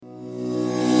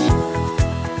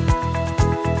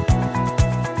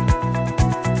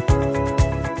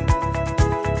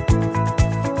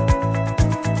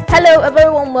Hello, a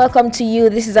very warm welcome to you.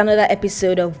 This is another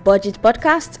episode of Budget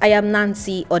Podcast. I am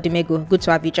Nancy Odimego. Good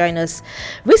to have you join us.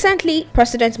 Recently,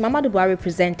 President Muhammadu Buhari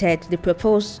presented the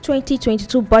proposed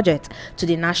 2022 budget to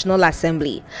the National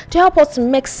Assembly. To help us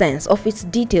make sense of its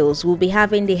details, we'll be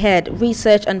having the head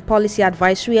Research and Policy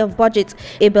Advisory of Budget,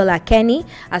 Abel Akeni,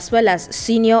 as well as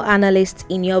senior analyst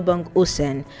Inyobong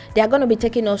Osen. They are going to be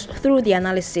taking us through the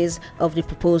analysis of the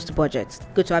proposed budget.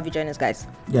 Good to have you join us, guys.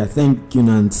 Yeah, thank you,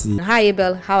 Nancy. Hi,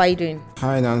 Abel. How are you doing?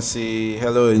 Hi, Nancy.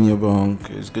 Hello, Inyobong.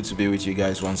 It's good to be with you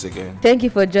guys once again. Thank you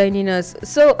for joining us.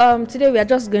 So today we are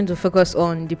just going to focus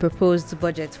on the proposed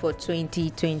budget for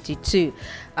 2022.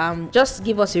 Just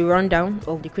give us a rundown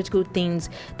of the critical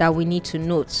things that we need to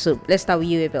note. So let's start with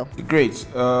you, Abel. Great.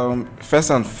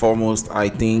 First and foremost, I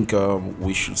think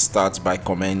we should start by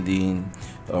commending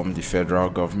the federal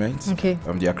government. Okay.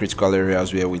 There are critical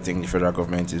areas where we think the federal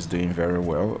government is doing very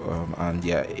well, and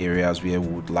there are areas where we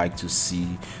would like to see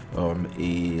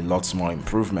a lot more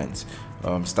improvement.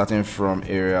 Starting from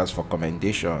areas for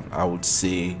commendation, I would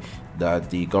say that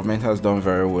the government has done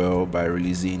very well by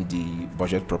releasing the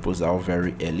budget proposal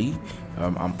very early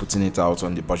and putting it out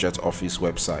on the budget office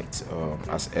website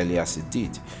as early as it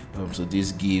did. So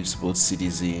this gives both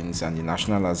citizens and the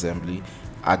National Assembly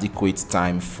adequate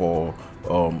time for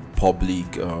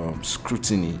public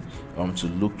scrutiny to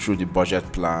look through the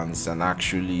budget plans and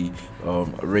actually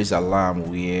raise alarm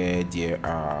where there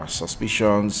are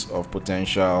suspicions of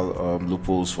potential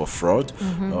loopholes for fraud,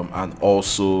 and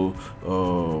also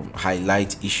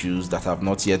highlight issues that have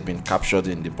not yet been captured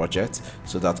in the budget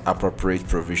so that appropriate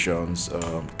provisions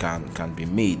can be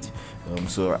made.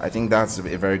 So I think that's a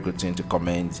very good thing to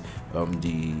commend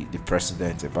the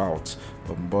president about.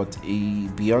 But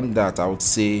beyond that, I would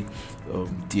say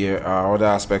there are other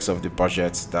aspects of the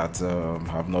budget that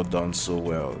have not done so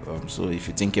well. So if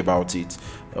you think about it,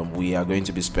 we are going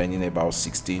to be spending about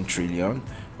 16 trillion.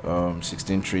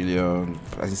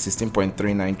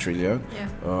 16.39 trillion. Yeah.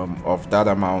 Of that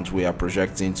amount, we are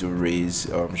projecting to raise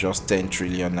just 10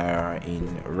 trillion naira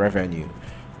in revenue.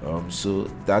 So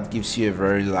that gives you a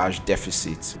very large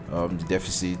deficit. The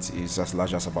deficit is as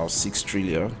large as about 6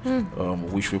 trillion,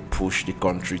 which will push the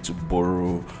country to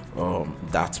borrow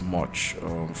that much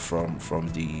from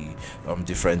the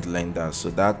different lenders. So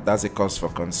that's a cause for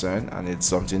concern, and it's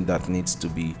something that needs to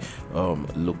be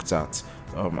looked at.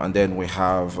 And then we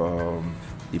have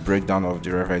the breakdown of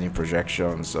the revenue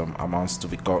projections amounts to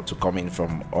come in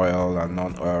from oil and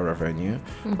non-oil revenue.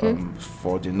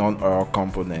 For the non-oil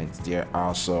component, there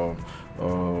are some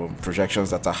projections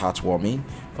that are heartwarming,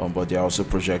 but there are also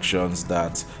projections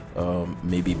that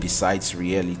maybe besides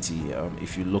reality.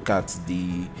 If you look at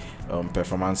the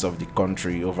performance of the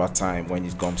country over time when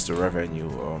it comes to revenue,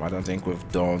 I don't think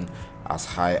we've done as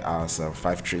high as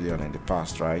 5 trillion in the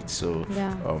past, right? So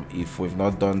if we've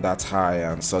not done that high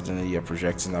and suddenly you're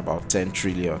projecting about 10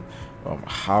 trillion,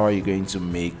 how are you going to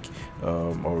make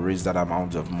or raise that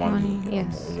amount of money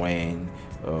when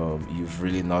you've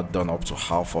really not done up to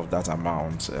half of that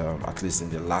amount, at least in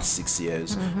the last 6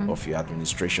 years of your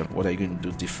administration? What are you going to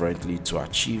do differently to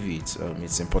achieve it?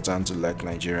 It's important to let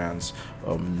Nigerians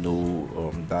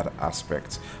know that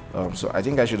aspect. So I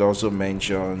think I should also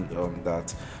mention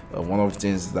that one of the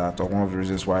things one of the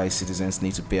reasons why citizens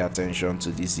need to pay attention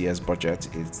to this year's budget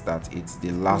is that it's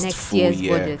the last next year's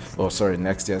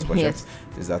budget.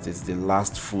 Is that it's the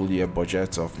last full year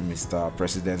budget of Mr.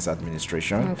 President's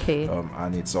administration.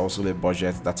 And it's also a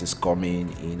budget that is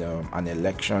coming in an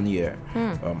election year.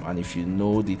 And if you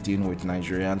know the thing with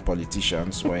Nigerian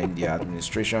politicians, when the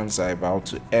administrations are about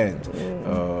to end,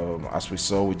 as we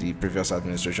saw with the previous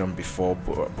administration before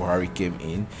Buhari came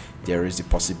in, there is the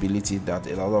possibility that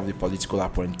a lot of the political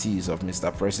appointees of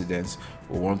Mr. President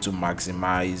will want to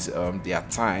maximize their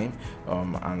time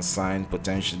and sign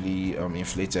potentially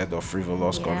inflated or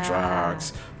frivolous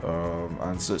contracts.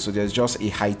 And so there's just a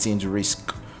heightened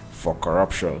risk for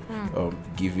corruption,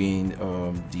 given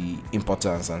the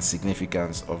importance and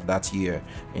significance of that year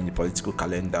in the political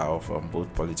calendar of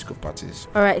both political parties.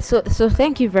 All right, so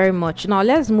thank you very much. Now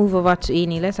let's move over to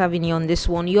Ini. Let's have Ini on this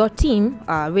one. Your team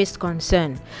raised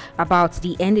concern about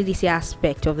the NDDC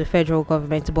aspect of the federal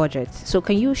government budget. So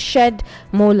can you shed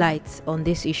more light on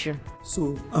this issue?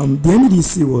 So the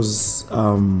NDDC was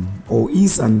or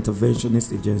is an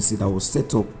interventionist agency that was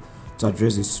set up to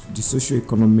address the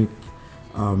socio-economic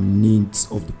needs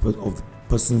of the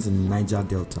persons in the Niger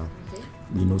Delta,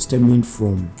 stemming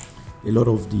from a lot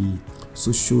of the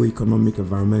socio-economic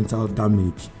environmental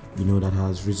damage, that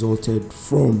has resulted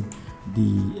from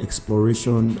the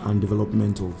exploration and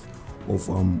development of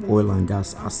oil and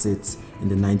gas assets in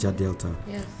the Niger Delta.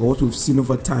 Yes. But what we've seen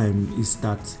over time is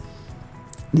that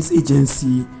this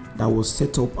agency that was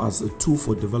set up as a tool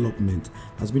for development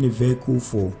has been a vehicle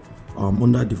for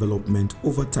underdevelopment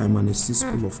over time and a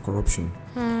cesspool of corruption.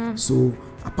 So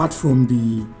apart from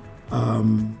the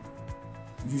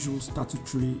usual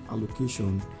statutory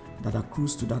allocation that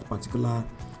accrues to that particular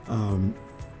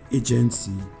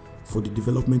agency for the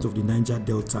development of the Niger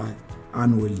Delta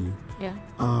annually,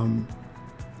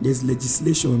 there's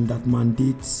legislation that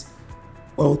mandates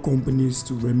oil companies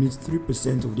to remit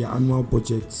 3% of their annual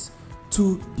budgets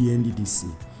to the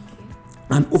NDDC.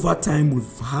 And over time,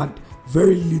 we've had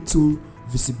very little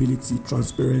visibility,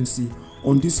 transparency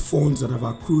on these funds that have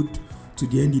accrued to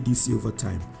the NDDC over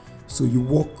time. So you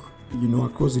walk,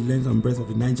 across the length and breadth of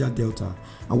the Niger Delta,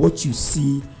 and what you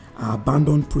see are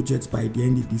abandoned projects by the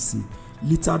NDDC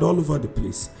littered all over the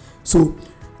place. So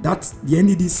that the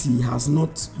NDDC has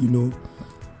not,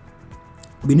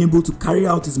 been able to carry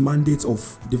out its mandate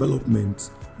of development,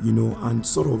 and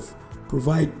sort of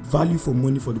provide value for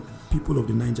money for the people of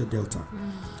the Niger Delta.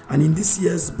 And in this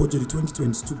year's budget, the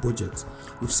 2022 budget,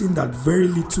 we've seen that very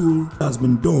little has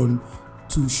been done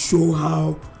to show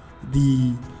how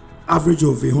the average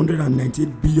of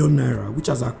 198 billion naira, which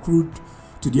has accrued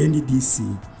to the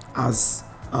NDDC as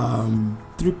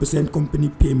 3% company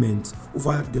payment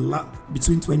over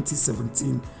between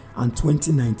 2017 and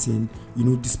 2019,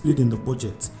 displayed in the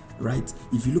budget, right?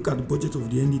 If you look at the budget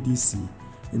of the NDDC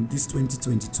in this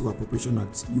 2022 Appropriation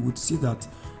Act, you would see that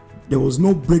there was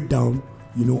no breakdown,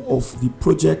 of the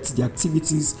projects, the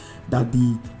activities that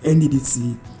the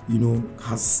NDDC,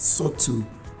 has sought to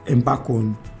embark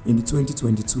on in the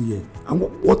 2022 year. And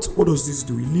what does this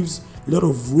do? It leaves a lot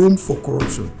of room for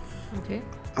corruption. Okay.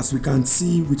 As we can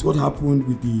see with what happened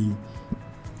with the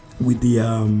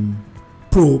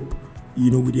probe,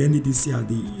 with the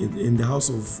NDDC in the House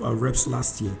of Reps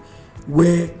last year,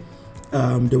 where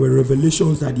there were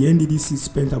revelations that the NDDC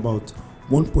spent about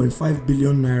 1.5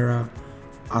 billion naira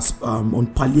as on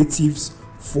palliatives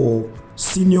for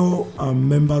senior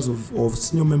members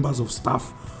of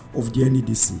staff of the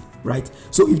NDDC, right?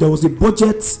 So if there was a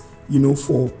budget,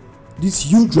 for this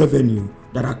huge revenue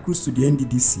that accrues to the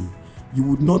NDDC, you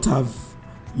would not have,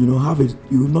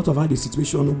 had a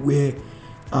situation where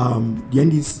the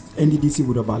NDDC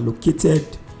would have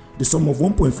allocated the sum of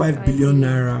 1.5 billion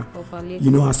naira,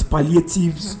 as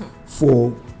palliatives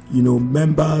for,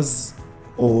 members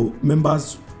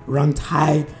ranked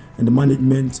high in the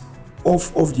management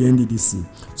of the NDDC.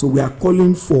 So we are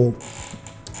calling for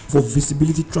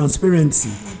visibility, transparency,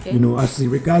 as it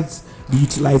regards the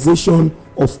utilization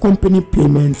of company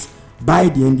payments by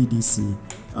the NDDC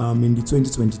in the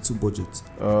 2022 budget.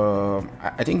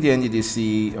 I think the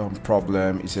NDDC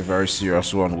problem is a very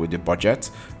serious one with the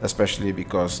budget, especially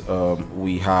because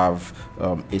we have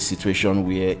a situation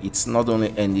where it's not only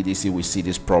NDDC we see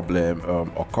this problem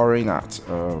occurring at.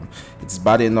 It's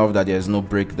bad enough that there's no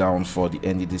breakdown for the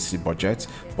NDDC budget,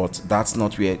 but that's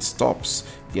not where it stops.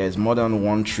 There is more than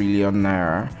 1 trillion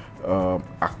naira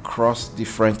across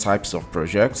different types of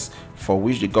projects for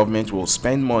which the government will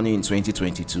spend money in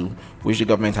 2022, which the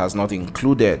government has not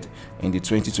included in the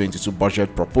 2022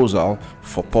 budget proposal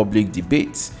for public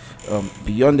debate.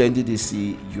 Beyond the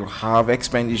NDDC, you have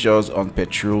expenditures on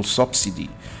petrol subsidy.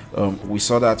 We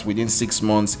saw that within 6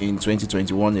 months in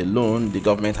 2021 alone, the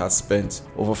government has spent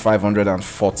over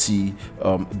 540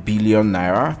 billion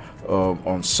naira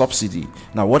on subsidy.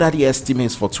 Now, what are the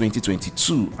estimates for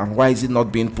 2022, and why is it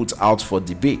not being put out for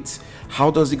debate? How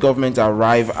does the government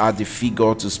arrive at the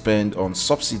figure to spend on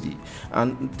subsidy?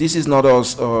 And this is not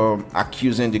us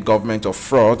accusing the government of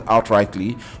fraud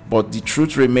outrightly, but the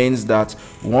truth remains that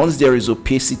once there is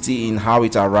opacity in how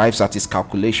it arrives at its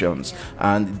calculations,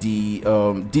 and the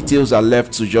details are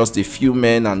left to just a few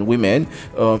men and women,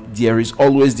 there is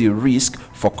always the risk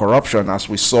for corruption, as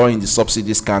we saw in the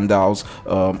subsidy scandals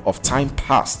of time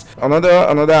past.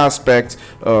 Another aspect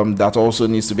that also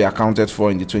needs to be accounted for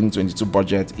in the 2022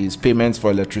 budget is payments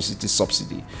for electricity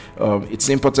subsidy. It's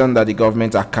important that the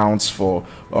government accounts for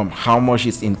how much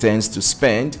it intends to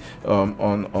spend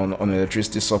on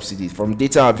electricity subsidy. From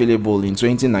data available in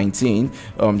 2019,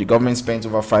 the government spent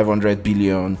over 500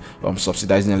 billion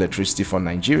subsidizing electricity for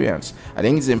Nigerians. I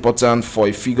think it's important for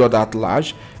a figure that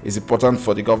large. It's important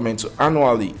for the government to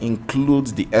annually include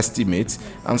the estimate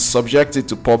and subject it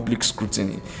to public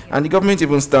scrutiny. And the government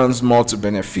even stands more to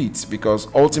benefit, because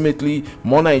ultimately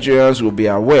more Nigerians will be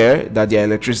aware that their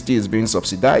electricity is being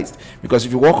subsidized. Because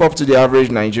if you walk up to the average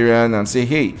Nigerian and say,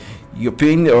 hey, you're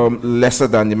paying lesser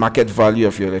than the market value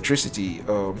of your electricity,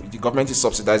 the government is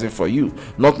subsidizing for you.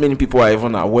 Not many people are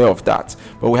even aware of that,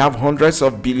 but we have hundreds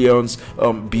of billions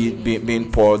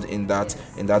being poured in that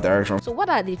direction. So what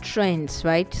are the trends,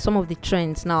 right? Some of the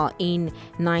trends now in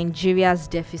Nigeria's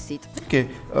deficit. Okay,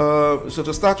 so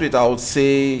to start with, I would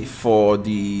say for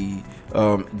the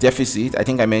deficit, I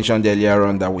think I mentioned earlier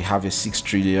on that we have a 6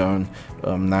 trillion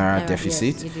naira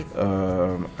deficit. Yes,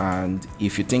 And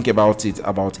if you think about it,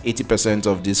 about 80%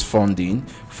 of this funding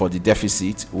for the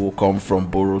deficit will come from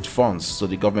borrowed funds. So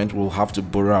the government will have to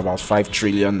borrow about 5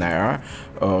 trillion naira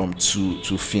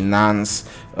to finance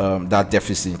that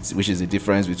deficit, which is the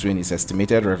difference between its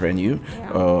estimated revenue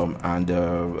and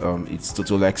its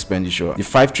total expenditure. The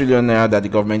 5 trillion naira that the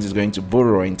government is going to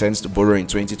borrow, intends to borrow in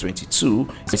 2022,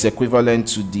 is equivalent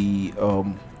to the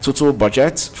total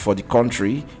budget for the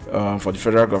country, for the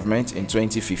federal government in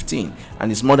 2015,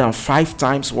 and it's more than 5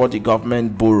 times what the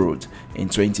government borrowed in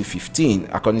 2015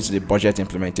 according to the budget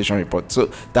implementation report.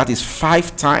 So that is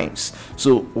 5 times.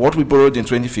 So what we borrowed in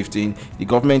 2015, the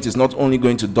government is not only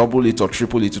going to double it or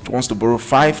triple it, it wants to borrow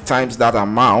 5 times that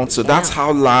amount. So that's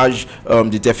how large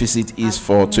the deficit is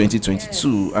for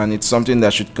 2022, and it's something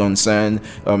that should concern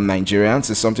Nigerians.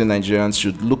 It's something Nigerians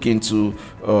should look into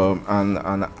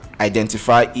and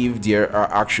identify if there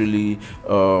are actually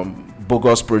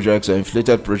bogus projects or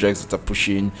inflated projects that are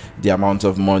pushing the amount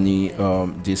of money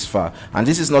this far. And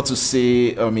this is not to say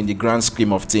in the grand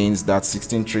scheme of things that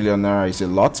 16 trillion naira is a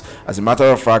lot. As a matter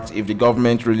of fact, if the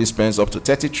government really spends up to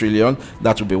 30 trillion,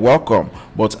 that would be welcome.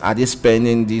 But are they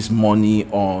spending this money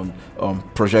on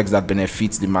projects that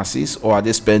benefit the masses, or are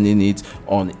they spending it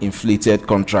on inflated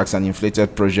contracts and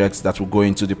inflated projects that will go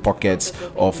into the pockets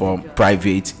of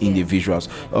private individuals?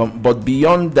 But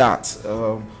beyond that,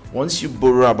 once you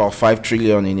borrow about 5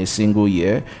 trillion in a single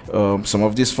year, some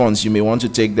of these funds, you may want to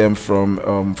take them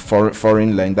from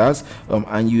foreign lenders,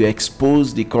 and you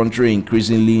expose the country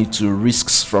increasingly to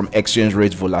risks from exchange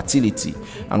rate volatility.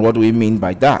 And what do we mean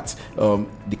by that?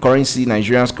 The currency,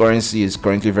 Nigeria's currency, is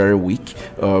currently very weak.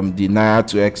 The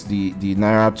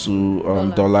naira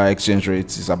to dollar exchange rate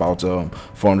is about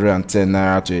 410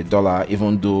 naira to a dollar,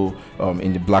 even though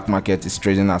in the black market it's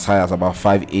trading as high as about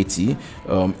 580.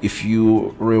 If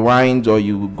you rewind or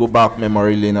you go back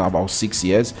memory lane about 6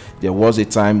 years, there was a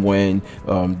time when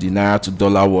the naira to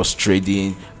dollar was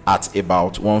trading at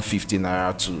about 150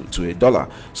 naira to a dollar.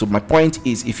 So my point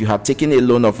is, if you had taken a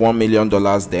loan of $1 million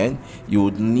then, you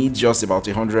would need just about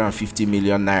 150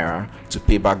 million naira to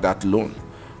pay back that loan.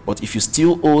 But if you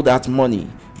still owe that money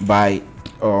by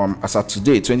as of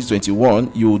today,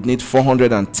 2021, you would need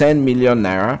 410 million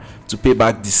naira to pay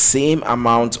back the same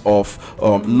amount of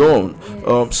loan.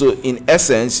 So in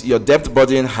essence, your debt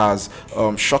burden has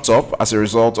shot up as a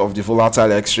result of the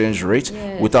volatile exchange rate,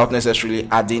 without necessarily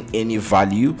adding any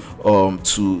value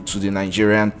to the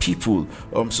Nigerian people.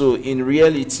 So in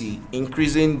reality,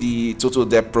 increasing the total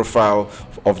debt profile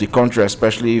of the country,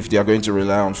 especially if they are going to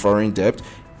rely on foreign debt,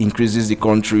 increases the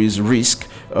country's risk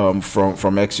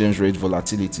from exchange rate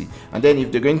volatility. And then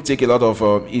if they're going to take a lot of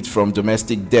it from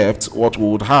domestic debt, what we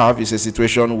would have is a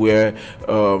situation where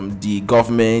the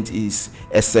government is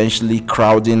essentially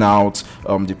crowding out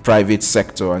the private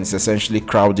sector, and it's essentially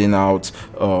crowding out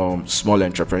small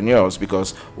entrepreneurs,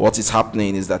 because what is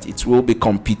happening is that it will be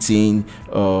competing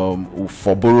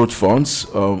for borrowed funds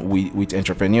with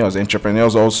entrepreneurs.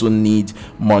 Entrepreneurs also need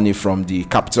money from the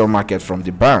capital market, from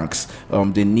the banks.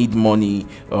 They need money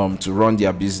to run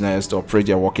their business, to operate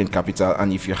their working capital.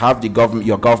 And if you have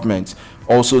your government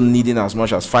also needing as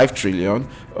much as 5 trillion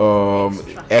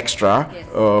extra,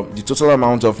 the total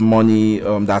amount of money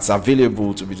that's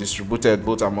available to be distributed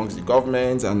both amongst the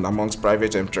government and amongst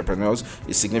private entrepreneurs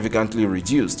is significantly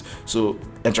reduced. So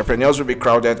entrepreneurs will be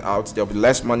crowded out. There'll be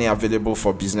less money available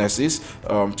for businesses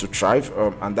to thrive,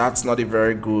 and that's not a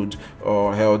very good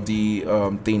or healthy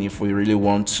thing if we really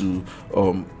want to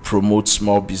promote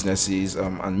small businesses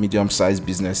and medium-sized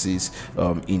businesses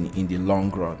in the long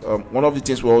run. One of the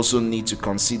things we also need to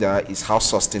consider is how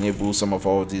sustainable some of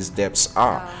all these debts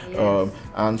are.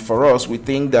 And for us, we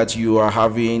think that you are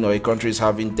having, or a country is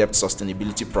having, debt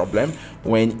sustainability problem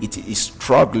when it is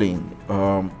struggling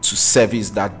to service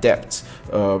that debt.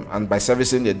 And by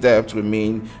servicing the debt, we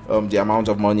mean the amount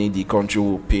of money the country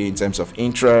will pay in terms of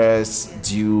interest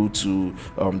due to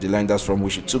the lenders from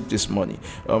which it took this money.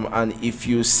 And if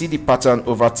you see the pattern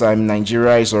over time,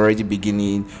 Nigeria is already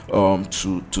beginning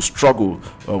to struggle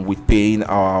with paying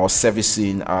or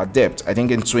servicing our debt. I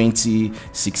think in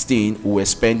 2016, we were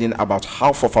spending about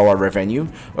half of our revenue,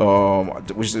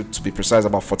 which is, to be precise,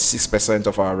 about 46%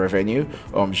 of our revenue,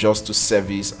 just to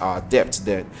service our debt.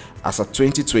 Then, as of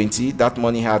 2020, that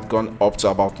money had gone up to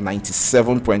about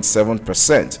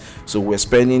 97.7%. So we're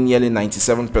spending nearly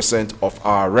 97% of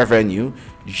our revenue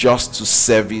just to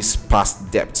service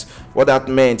past debt. What that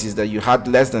meant is that you had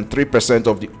less than 3%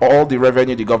 of all the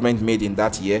revenue the government made in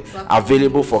that year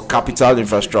available for capital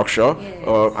infrastructure,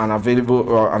 and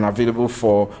available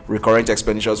for recurrent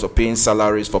expenditures, for paying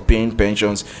salaries, for paying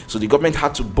pensions. So the government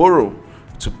had to borrow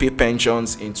to pay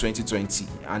pensions in 2020,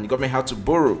 and the government had to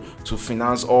borrow to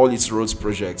finance all its roads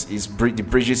projects, the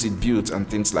bridges it built, and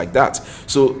things like that.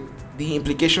 So the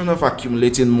implication of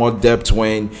accumulating more debt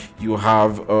when you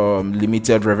have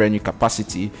limited revenue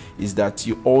capacity is that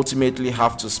you ultimately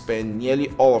have to spend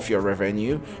nearly all of your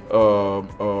revenue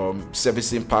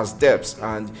servicing past debts,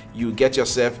 and you get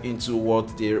yourself into what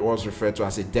was referred to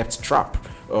as a debt trap,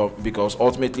 because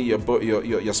ultimately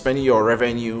you're spending your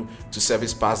revenue to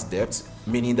service past debts,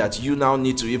 meaning that you now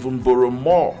need to even borrow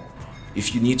more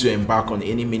if you need to embark on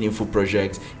any meaningful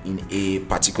project in a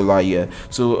particular year.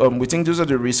 So we think those are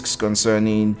the risks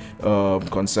concerning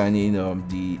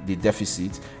the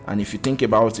deficit. And if you think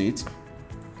about it,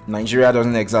 Nigeria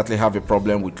doesn't exactly have a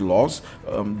problem with laws.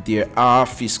 There are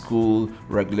fiscal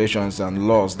regulations and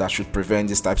laws that should prevent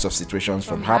these types of situations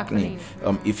from happening.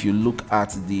 If you look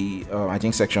at the, I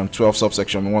think Section 12,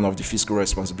 subsection 1 of the Fiscal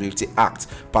Responsibility Act,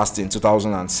 passed in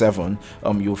 2007,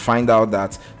 you'll find out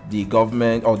that the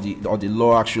government or the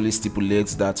law actually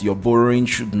stipulates that your borrowing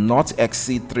should not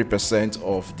exceed 3%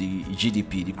 of the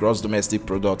GDP, the gross domestic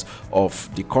product of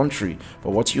the country.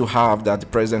 But what you have that the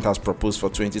president has proposed for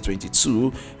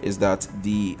 2022 is that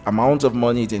the amount of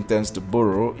money it intends to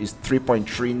borrow is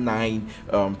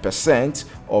 3.39%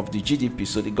 of the GDP.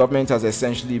 So the government has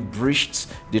essentially breached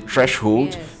the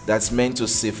threshold that's meant to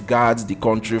safeguard the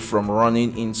country from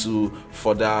running into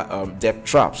further debt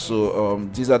traps. So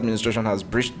this administration has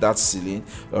breached that ceiling,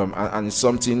 and it's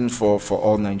something for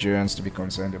all Nigerians to be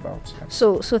concerned about.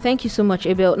 So thank you so much,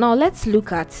 Abel. Now let's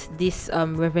look at this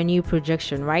revenue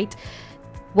projection, right?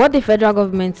 What the federal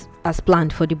government has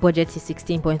planned for the budget is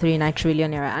 16.39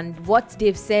 trillion naira, and what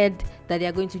they've said that they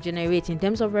are going to generate in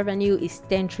terms of revenue is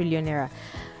 10 trillion naira.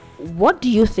 What do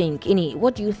you think, Ini?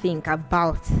 What do you think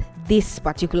about this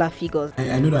particular figure?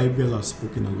 I know that Abel has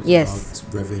spoken a lot about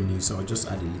revenue, so I'll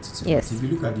just add a little to it. If you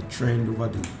look at the trend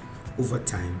over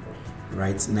time,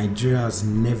 right, Nigeria has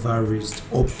never raised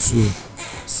up to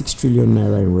 6 trillion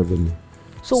naira in revenue.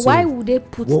 So why would they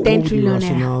put 10 trillion naira? What would the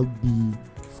rationale be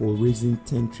for raising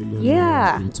 10 trillion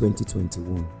naira in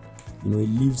 2021? You know, it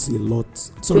leaves a lot.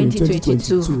 Sorry, in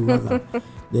 2022 rather.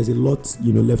 There's a lot,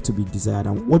 left to be desired.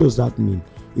 And what does that mean?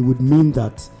 It would mean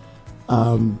that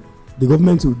the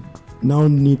government would now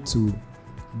need to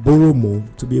borrow more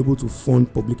to be able to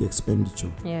fund public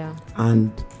expenditure. Yeah.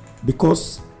 And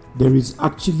because there is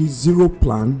actually zero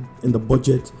plan in the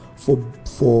budget for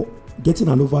getting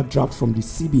an overdraft from the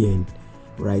CBN,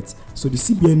 right? So the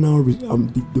CBN now,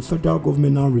 the federal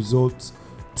government now resorts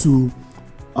to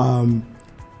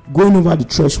going over the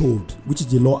threshold, which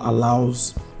the law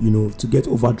allows, to get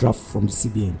overdraft from the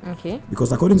CBN. Okay.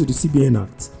 Because according to the CBN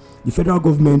Act, the federal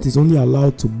government is only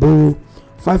allowed to borrow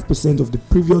 5% of the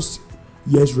previous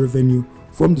year's revenue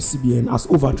from the CBN as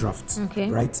overdraft. Okay.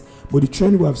 Right? But the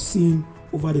trend we have seen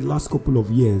over the last couple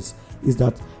of years is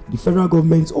that the federal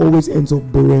government always ends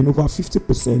up borrowing over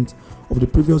 50% of the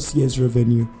previous year's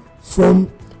revenue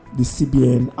from the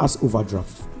CBN as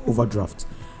overdraft.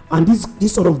 And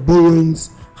these sort of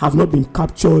borrowings have not been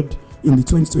captured in the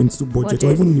 2022 budget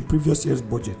or even in the previous year's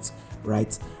budget,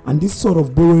 right? And this sort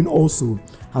of borrowing also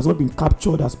has not been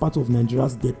captured as part of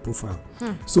Nigeria's debt profile.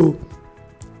 So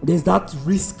there's that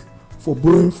risk for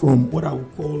borrowing from what I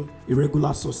would call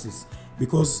irregular sources,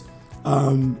 because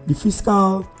the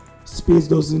fiscal space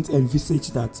doesn't envisage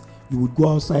that you would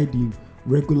go outside the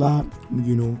regular,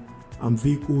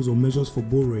 vehicles or measures for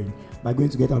borrowing by going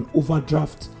to get an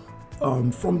overdraft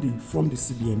from the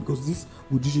CBN, because this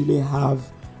would usually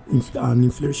have an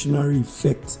inflationary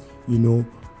effect,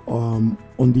 on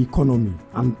the economy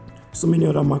and so many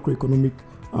other macroeconomic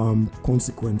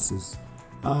consequences.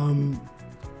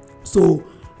 So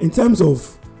in terms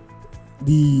of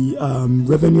the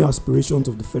revenue aspirations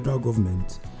of the federal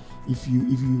government, if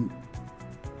you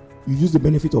use the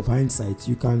benefit of hindsight,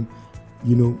 you can,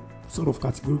 sort of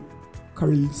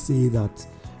categorically say that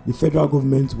the federal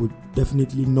government would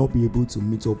definitely not be able to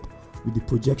meet up with the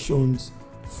projections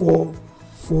for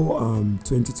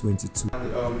 2022.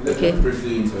 Let me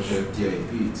briefly interject here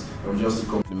a bit, just to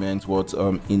complement what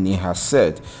Ini has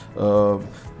said.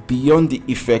 beyond the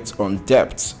effect on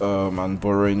debt and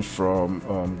borrowing from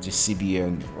the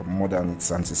CBN more than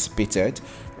it's anticipated,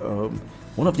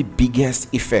 one of the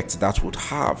biggest effects that would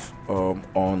have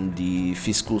on the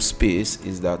fiscal space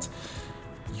is that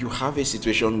you have a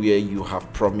situation where you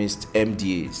have promised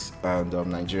MDAs and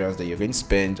Nigerians that you're going to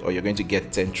spend or you're going to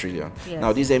get 10 trillion. Yes.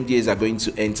 Now, these MDAs are going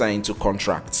to enter into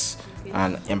contracts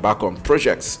and embark on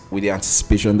projects with the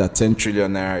anticipation that 10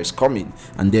 trillion naira is coming,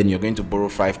 and then you're going to borrow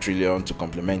 5 trillion to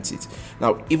complement it.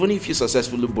 Now, even if you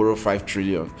successfully borrow 5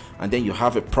 trillion and then you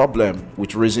have a problem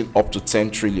with raising up to 10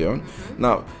 trillion,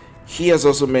 now he has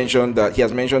mentioned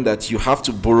that you have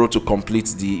to borrow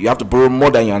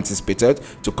more than you anticipated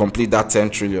to complete that 10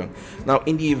 trillion. Now,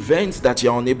 in the event that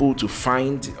you're unable to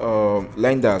find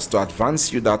lenders to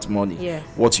advance you that money, Yes.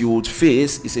 what you would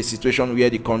face is a situation where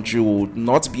the country would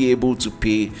not be able to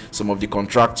pay some of the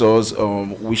contractors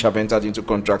which have entered into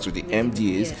contracts with the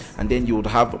MDAs, Yes. and then you would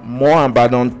have more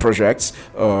abandoned projects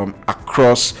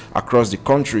across the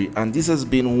country. And this has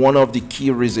been one of the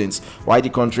key reasons why the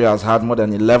country has had more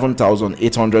than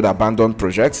 11,800 abandoned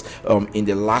projects in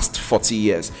the last 40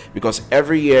 years, because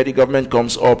every year the government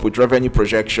comes up with revenue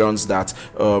projections that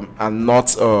are not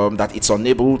that it's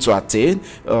unable to attain.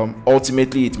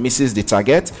 Ultimately it misses the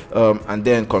target, and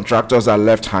then contractors are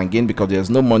left hanging because there's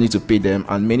no money to pay them,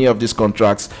 and many of these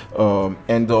contracts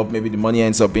maybe the money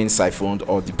ends up being siphoned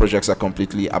or the projects are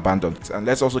completely abandoned. And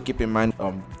let's also keep in mind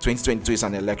 2022 is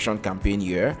an election campaign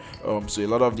year, so a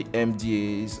lot of the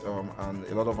MDAs and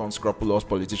a lot of unscrupulous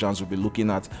politicians will be looking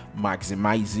at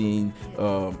maximizing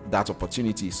that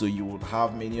opportunity. So you would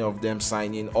have many of them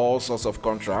signing all sorts of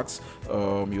contracts.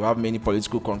 You have many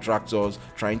political contractors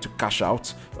trying to cash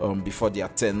out before their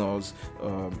tenures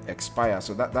expire.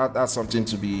 So that's something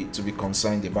to be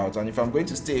concerned about. And if I'm going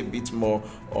to stay a bit more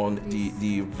on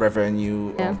the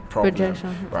revenue problem,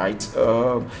 projection, right?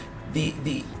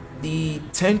 The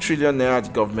 10 trillion naira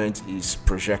the government is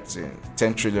projecting,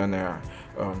 10 trillion naira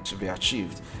to be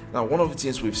achieved. Now, one of the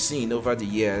things we've seen over the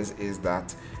years is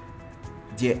that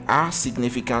there are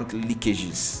significant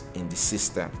leakages in the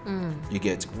system,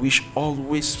 which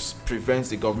always prevents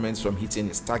the government from hitting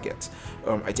its target.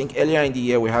 I think earlier in the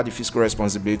year we had the Fiscal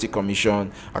Responsibility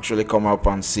Commission actually come up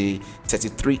and say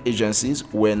 33 agencies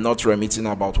were not remitting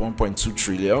about 1.2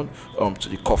 trillion to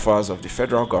the coffers of the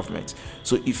federal government.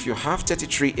 So if you have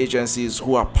 33 agencies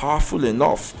who are powerful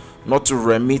enough not to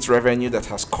remit revenue that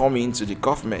has come into the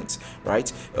government,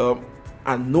 right?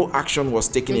 And no action was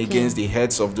taken against the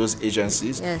heads of those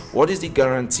agencies. Yes. What is the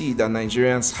guarantee that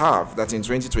Nigerians have that in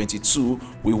 2022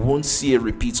 we won't see a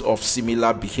repeat of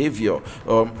similar behavior?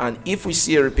 And if we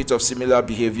see a repeat of similar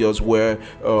behaviors where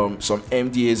some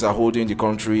MDAs are holding the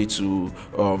country to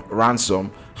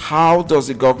ransom, how does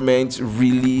the government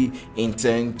really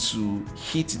intend to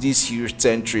hit this huge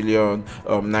 10 trillion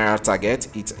naira target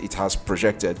it has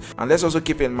projected? And let's also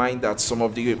keep in mind that some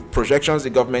of the projections the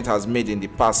government has made in the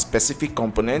past, specific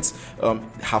components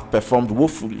have performed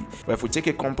woefully. But if we take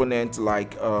a component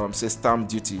like say stamp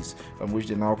duties, which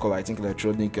they now call, I think,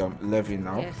 electronic levy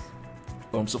now. Yes.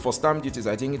 So for stamp duties,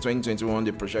 I think in 2021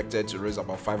 they projected to raise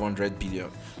about 500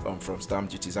 billion from stamp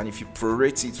duties, and if you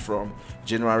prorate it from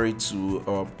January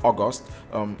to August,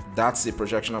 that's a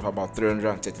projection of about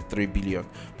 333 billion.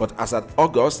 But as at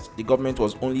August, the government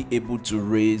was only able to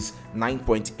raise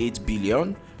 9.8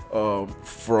 billion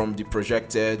from the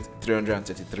projected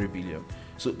 333 billion.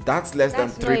 So that's less than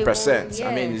 3%. Yes.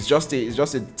 I mean, it's just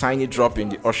a tiny drop in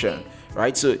the ocean,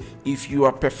 right? So if you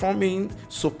are performing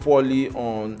so poorly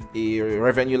on a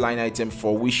revenue line item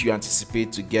for which you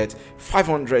anticipate to get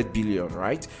 500 billion,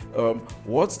 right?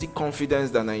 What's the confidence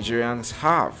that Nigerians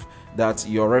have that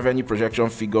your revenue projection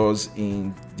figures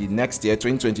in the next year,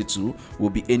 2022, will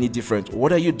be any different?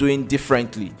 What are you doing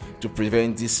differently to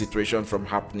prevent this situation from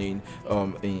happening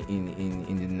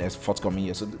in the next forthcoming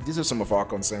year? So these are some of our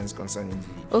concerns concerning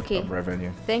the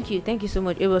revenue. Thank you so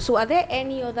much, Ewa. So are there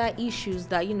any other issues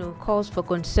that cause for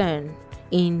concern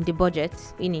in the budget?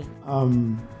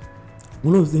 One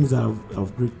of the things that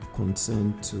of great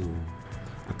concern to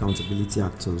accountability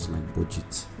actors like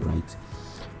budget, right,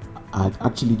 are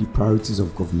actually the priorities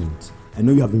of government. I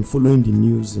know you have been following the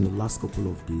news in the last couple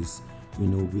of days,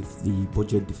 with the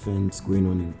budget defense going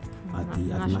on at the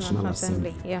National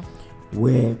Assembly,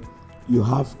 where you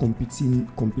have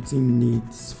competing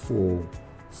needs for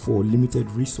limited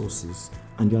resources,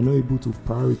 and you are not able to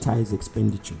prioritize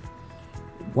expenditure.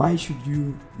 Why should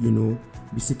you,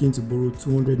 be seeking to borrow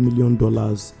 $200 million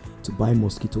to buy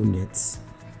mosquito nets,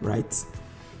 right?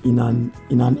 In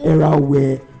an era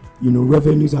where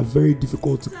revenues are very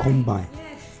difficult to come by,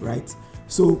 right?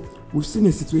 So we've seen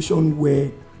a situation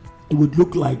where it would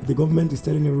look like the government is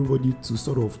telling everybody to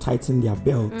sort of tighten their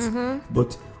belt,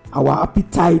 but our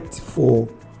appetite for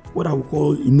what I would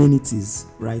call inanities,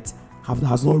 right,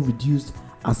 has not reduced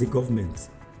as a government.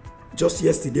 Just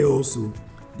yesterday also,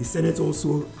 the Senate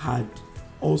also had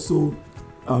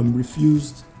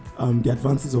refused the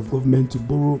advances of government to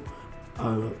borrow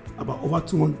about over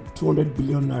 200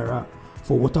 billion naira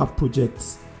for water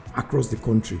projects across the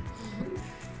country.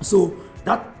 So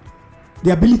that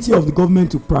the ability of the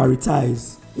government to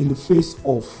prioritize in the face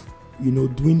of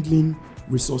dwindling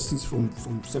resources from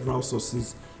several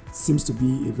sources seems to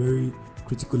be a very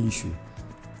critical issue.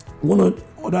 One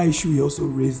other issue he also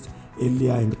raised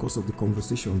earlier in the course of the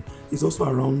conversation is also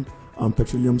around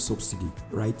petroleum subsidy,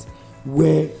 right,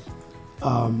 where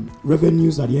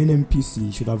revenues at the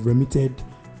NNPC should have remitted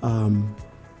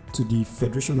to the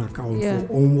federation account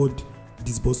for onward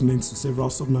disbursements to several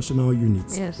subnational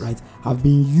units, right, have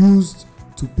been used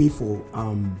to pay for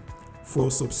fuel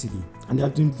subsidy, and there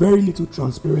has been very little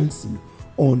transparency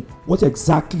on what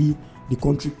exactly the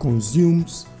country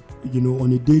consumes,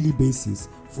 on a daily basis,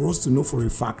 for us to know for a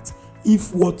fact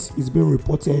if what is being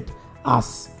reported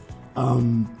as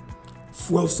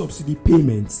fuel subsidy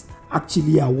payments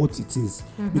actually are what it is.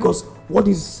 Because what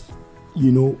is,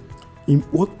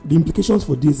 what the implications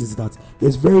for this is that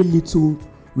there's very little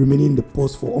remaining in the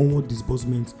purse for onward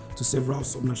disbursement to several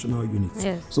subnational units.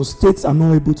 So states are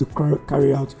not able to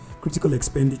carry out critical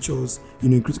expenditures,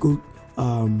 in critical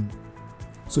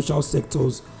social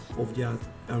sectors of their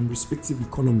respective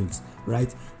economies,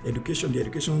 right? The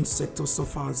education sector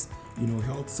suffers,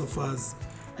 health suffers,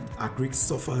 agri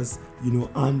suffers,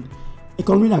 and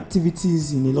economic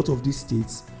activities in a lot of these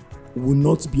states will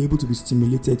not be able to be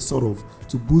stimulated sort of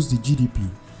to boost the GDP,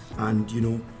 and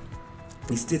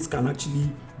the states can actually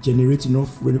generate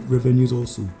enough revenues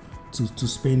also to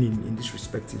spend in these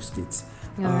respective states.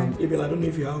 Abel, I don't know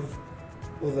if you have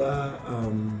other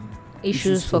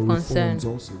issues for concern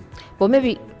also, but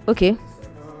maybe okay.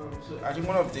 So I think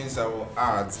one of the things I will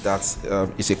add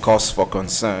that is a cause for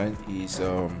concern is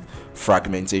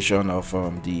fragmentation of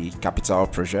the capital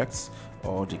projects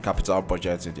or the capital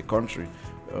budgets in the country.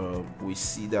 We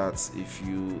see that if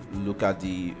you look at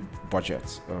the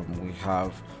budget, we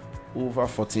have over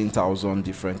 14,000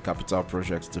 different capital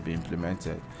projects to be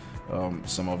implemented.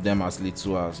 Some of them as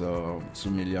little as 2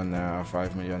 million naira,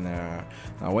 5 million naira.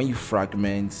 Now, when you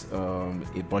fragment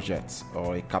a budget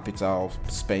or a capital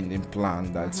spending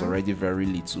plan that's already very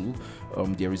little,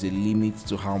 there is a limit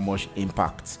to how much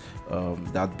impact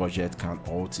that budget can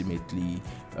ultimately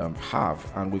have.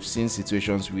 And we've seen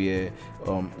situations where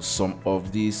some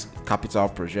of these capital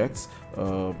projects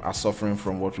are suffering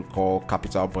from what we call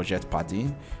capital budget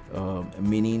padding,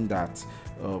 meaning that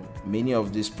many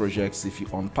of these projects, if you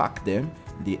unpack them,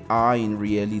 they are in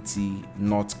reality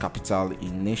not capital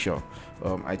in nature.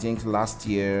 I think last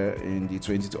year in the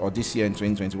this year in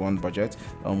 2021 budget,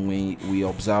 we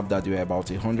observed that there were about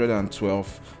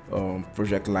 112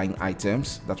 project line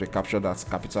items that were captured as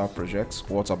capital projects,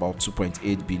 worth about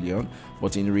 2.8 billion.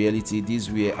 But in reality, these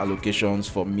were allocations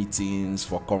for meetings,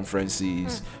 for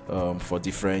conferences, for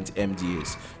different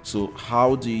MDAs. So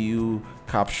how do you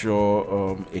capture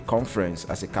a conference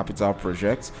as a capital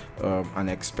project and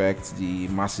expect the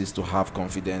masses to have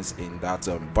confidence in that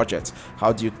budget?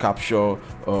 How do you capture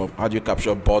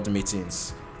board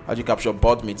meetings? How do you capture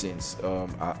board meetings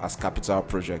as capital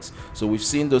projects? So we've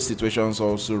seen those situations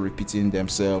also repeating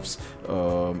themselves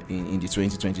in the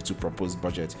 2022 proposed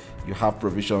budget. You have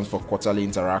provisions for quarterly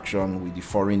interaction with the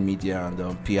foreign media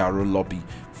and PRO lobby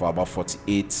for about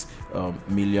 48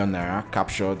 million naira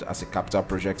captured as a capital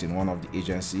project in one of the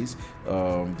agencies.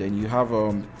 Then you have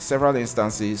several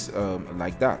instances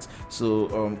like that.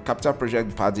 So capital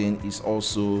project padding is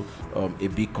also a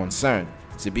big concern.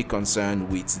 It's a big concern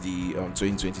with the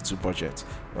 2022 budget.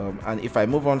 And if I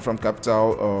move on from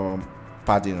capital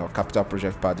padding or capital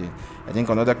project padding, I think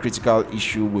another critical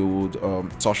issue we would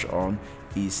touch on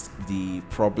is the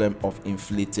problem of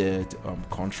inflated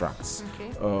contracts.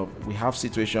 We have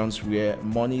situations where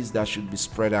monies that should be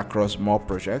spread across more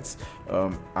projects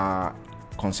are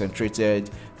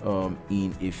concentrated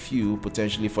in a few,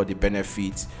 potentially for the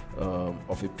benefit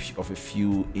of a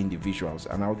few individuals.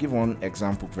 And I'll give one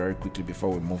example very quickly before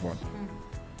we move on.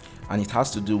 And it has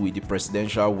to do with the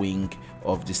presidential wing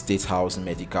of the State House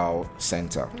Medical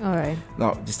Center. All right.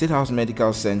 Now, the State House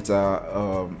Medical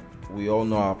Center, we all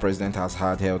know our president has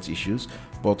had health issues,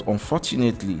 But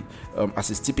unfortunately, as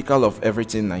is typical of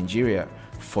everything in Nigeria,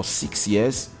 for 6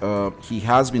 years, he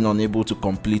has been unable to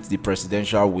complete the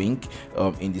presidential wing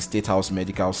in the State House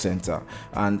Medical Center.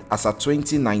 And as of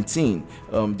 2019,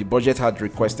 the budget had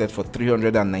requested for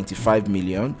 395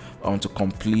 million to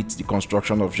complete the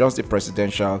construction of just the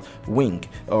presidential wing.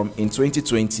 In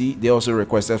 2020, they also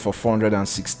requested for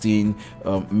 416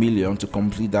 million to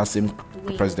complete that same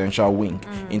presidential wing.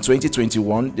 In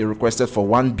 2021, they requested for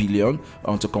 1 billion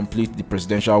to complete the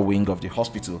presidential wing of the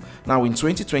hospital. Now, in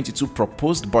 2022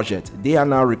 proposed budget, they are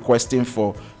now requesting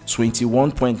for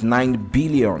 21.9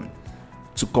 billion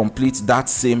to complete that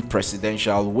same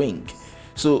presidential wing.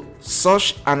 So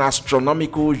such an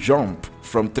astronomical jump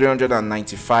from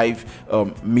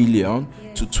 395 million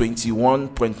to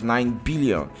 21.9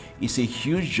 billion is a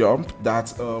huge jump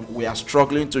that we are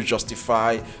struggling to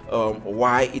justify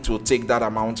why it will take that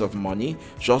amount of money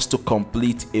just to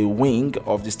complete a wing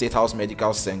of the State House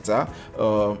Medical Center,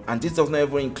 and this does not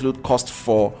even include cost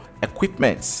for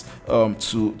equipments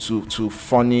to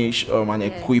furnish and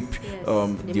equip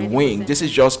the wing. Center. This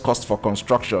is just cost for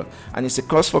construction, and it's a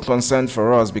cause for concern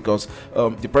for us because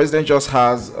the president just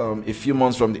has a few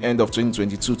months from the end of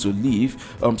 2022 to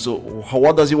leave. So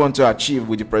what does he want to achieve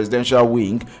with the presidential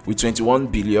wing with 21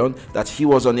 billion that he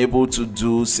was unable to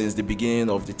do since the beginning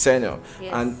of the tenure?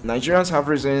 Yes. And Nigerians have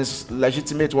reasons,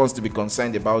 legitimate ones, to be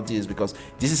concerned about this because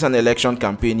this is an election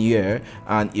campaign year,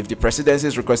 and if the presidency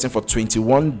is requesting for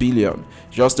 21 billion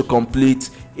just to complete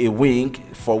a wing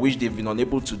for which they've been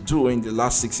unable to do in the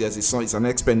last 6 years, it's an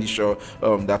expenditure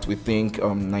that we think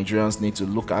Nigerians need to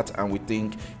look at, and we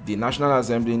think the National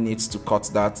Assembly needs to cut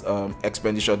that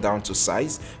expenditure down to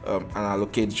size and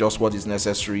allocate just what is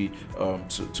necessary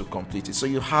to complete it. So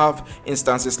you have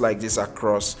instances like this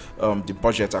across the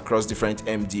budget, across different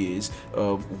MDAs,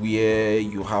 where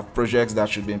you have projects that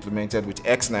should be implemented with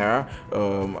X Naira.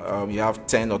 You have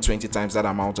 10 or 20 times that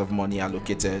amount of money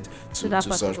allocated to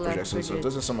such projects. So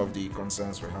those are some of the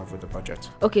concerns we have with the budget.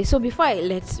 Okay, so before I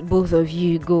let both of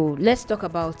you go, let's talk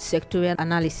about sectorial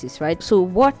analysis, right? So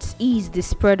what is the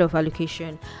spread of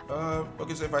allocation?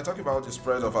 Okay, so if I talk about the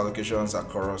spread of allocations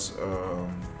across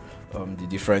the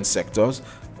different sectors,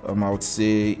 I would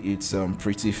say it's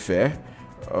pretty fair.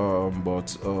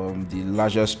 But the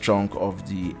largest chunk of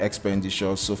the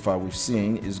expenditure so far we've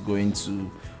seen is going to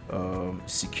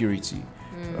security.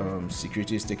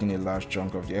 Security is taking a large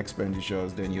chunk of the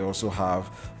expenditures. Then you also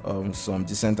have some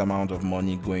decent amount of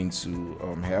money going to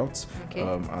health,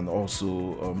 and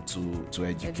also to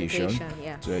education.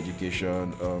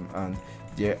 And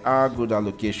there are good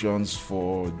allocations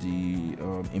for the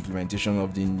implementation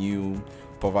of the new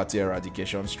poverty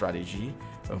eradication strategy.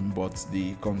 But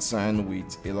the concern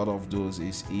with a lot of those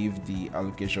is if the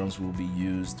allocations will be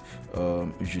used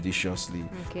judiciously.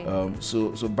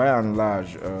 So by and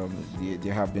large,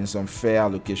 there have been some fair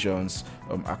allocations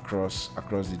across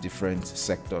the different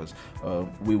sectors.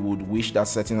 We would wish that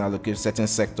certain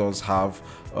sectors have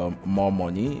more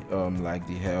money, like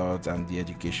the health and the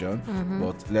education.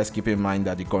 But let's keep in mind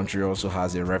that the country also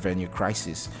has a revenue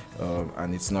crisis,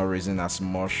 and it's not raising as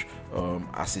much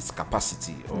as its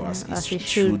capacity or as it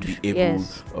should be able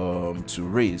to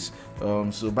raise.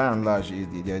 So by and large,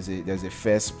 there's a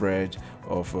fair spread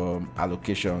of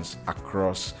allocations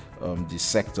across the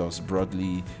sectors,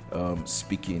 broadly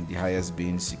speaking, the highest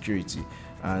being security.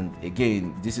 And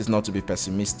again, this is not to be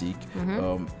pessimistic.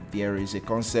 There is a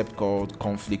concept called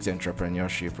conflict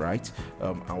entrepreneurship, right?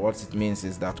 And what it means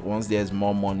is that once there's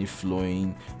more money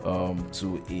flowing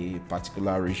to a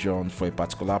particular region for a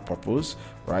particular purpose,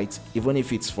 right? Even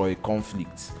if it's for a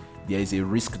conflict, there is a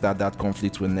risk that that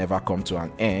conflict will never come to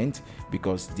an end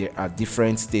because there are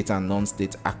different state and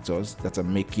non-state actors that are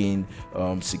making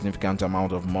significant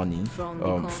amount of money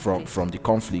from the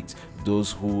conflict.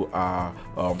 Those who are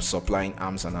supplying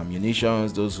arms and ammunition,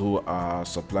 those who are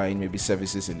supplying maybe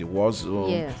services in the war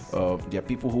zone. There are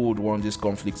people who would want these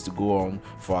conflicts to go on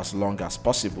for as long as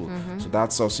possible. So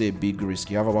that's also a big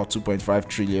risk. You have about 2.5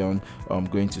 trillion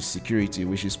going to security,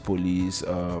 which is police,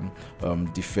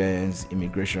 defense,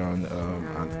 immigration,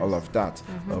 and all of that.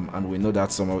 And we know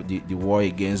that some of the war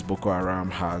against Boko Haram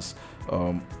has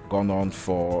gone on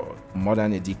for more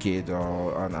than a decade,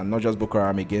 and not just Boko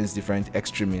Haram, against different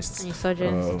extremists,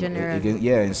 insurgents in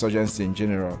general. Insurgents in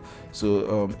general.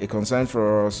 So a concern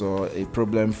for us, or a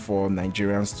problem for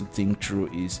Nigerians to think through,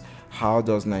 is how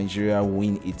does Nigeria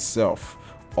win itself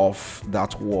of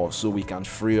that war, so we can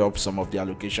free up some of the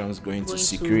allocations going to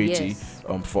security, yes.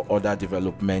 For other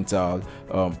developmental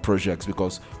projects.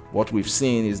 Because what we've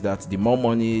seen is that the more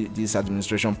money this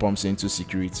administration pumps into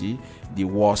security, the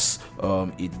worse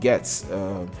it gets.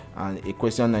 And a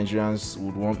question Nigerians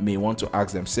may want to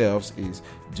ask themselves is,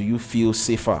 do you feel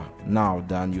safer now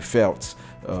than you felt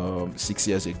 6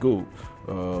 years ago?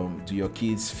 Do your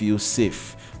kids feel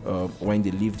safe when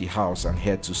they leave the house and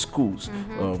head to schools?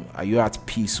 Are you at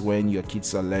peace when your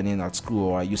kids are learning at school,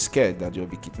 or are you scared that you'll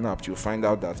be kidnapped? You'll find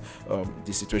out that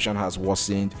the situation has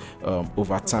worsened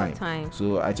over time.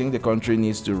 So I think the country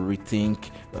needs to rethink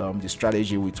the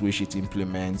strategy with which it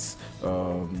implements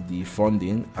the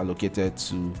funding allocated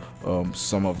to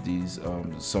some of these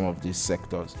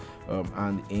sectors,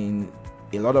 and in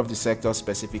a lot of the sectors,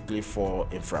 specifically for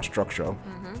infrastructure.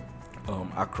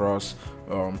 Across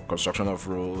construction of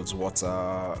roads, water,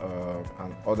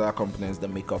 and other components that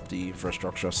make up the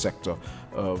infrastructure sector.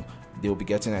 They'll be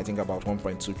getting, I think, about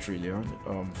 1.2 trillion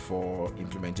for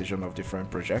implementation of different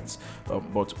projects.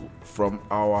 But from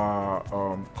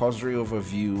our cursory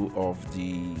overview of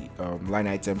the line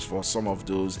items for some of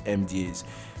those MDAs,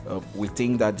 we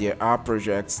think that there are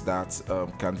projects that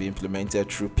can be implemented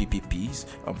through PPPs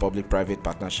and public-private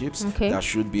partnerships that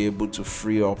should be able to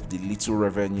free up the little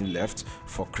revenue left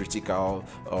for critical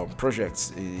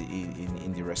projects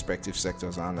in the respective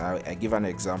sectors. And I give an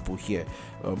example here.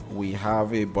 We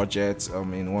have a budget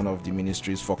in one of the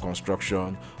ministries for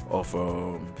construction of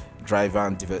driver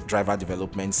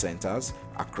development centers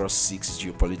across 6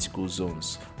 geopolitical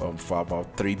zones for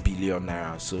about 3 billion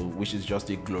naira, so which is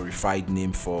just a glorified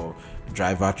name for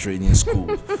driver training school.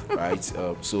 Right?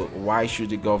 So why should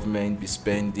the government be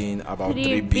spending about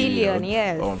 3 billion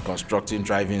yes. on constructing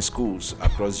driving schools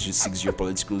across 6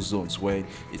 geopolitical zones when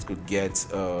it could get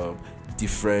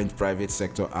different private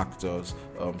sector actors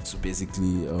to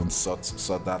basically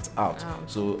sort that out?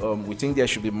 So we think there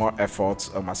should be more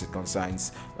efforts as it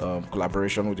concerns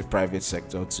collaboration with the private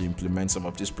sector to implement some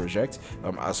of these projects,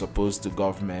 as opposed to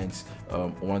government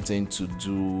wanting to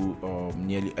do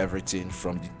nearly everything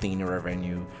from the thin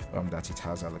revenue that it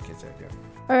has allocated.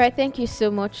 All right, thank you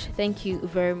so much. Thank you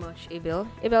very much, Abel.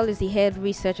 Abel is the head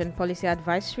research and policy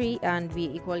advisory, and we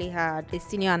equally had a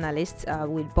senior analyst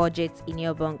with budget,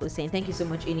 Iniobong Hussein. Thank you so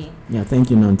much, Ini. Yeah, thank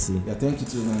you, Nancy. Yeah, thank you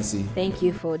too, Nancy. Thank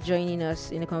you for joining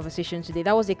us in the conversation today.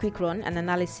 That was a quick run, an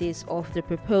analysis of the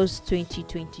proposed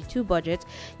 2022 budget.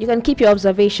 You can keep your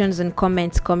observations and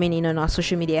comments coming in on our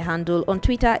social media handle. On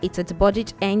Twitter, it's at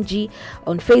BudgetNG.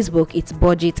 On Facebook, it's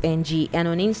BudgetNG. And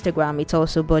on Instagram, it's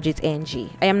also BudgetNG.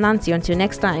 I am Nancy. Until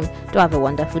next time, do have a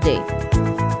wonderful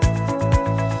day.